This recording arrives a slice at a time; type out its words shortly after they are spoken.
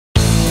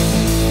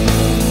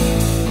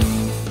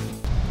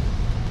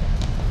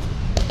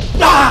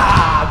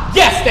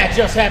That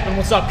just happened.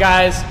 What's up,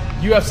 guys?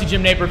 UFC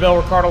Gym Naperville,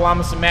 Ricardo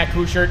Lamas and Matt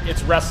Kuchert.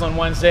 It's Wrestling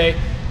Wednesday,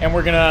 and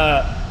we're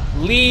gonna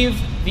leave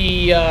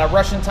the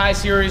Russian Thai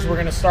series. We're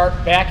gonna start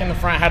back in the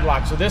front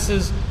headlock. So this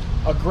is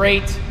a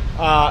great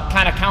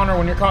kind of counter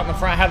when you're caught in the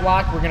front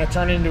headlock. We're gonna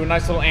turn it into a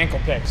nice little ankle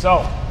pick.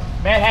 So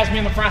Matt has me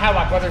in the front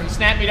headlock. Whether he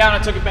snapped me down, I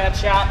took a bad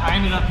shot, I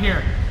ended up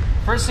here.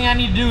 First thing I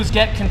need to do is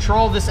get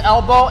control of this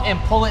elbow and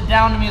pull it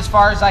down to me as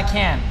far as I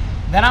can.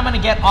 Then I'm gonna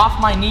get off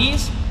my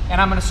knees and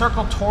I'm gonna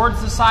circle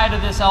towards the side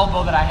of this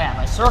elbow that I have.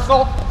 I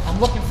circle, I'm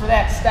looking for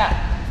that step.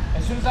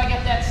 As soon as I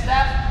get that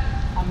step,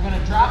 I'm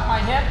gonna drop my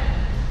hip,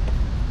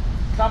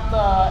 cup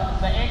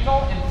the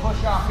ankle, and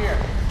push off here.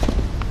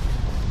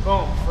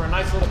 Boom, for a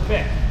nice little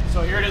pick.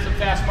 So here it is in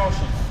fast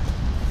motion.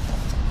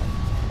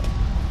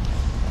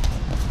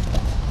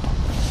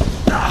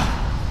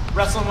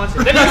 Wrestling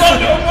Wednesday. Then you go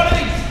do one of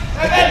these.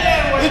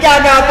 He got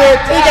me out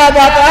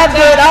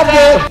there. I'm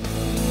good.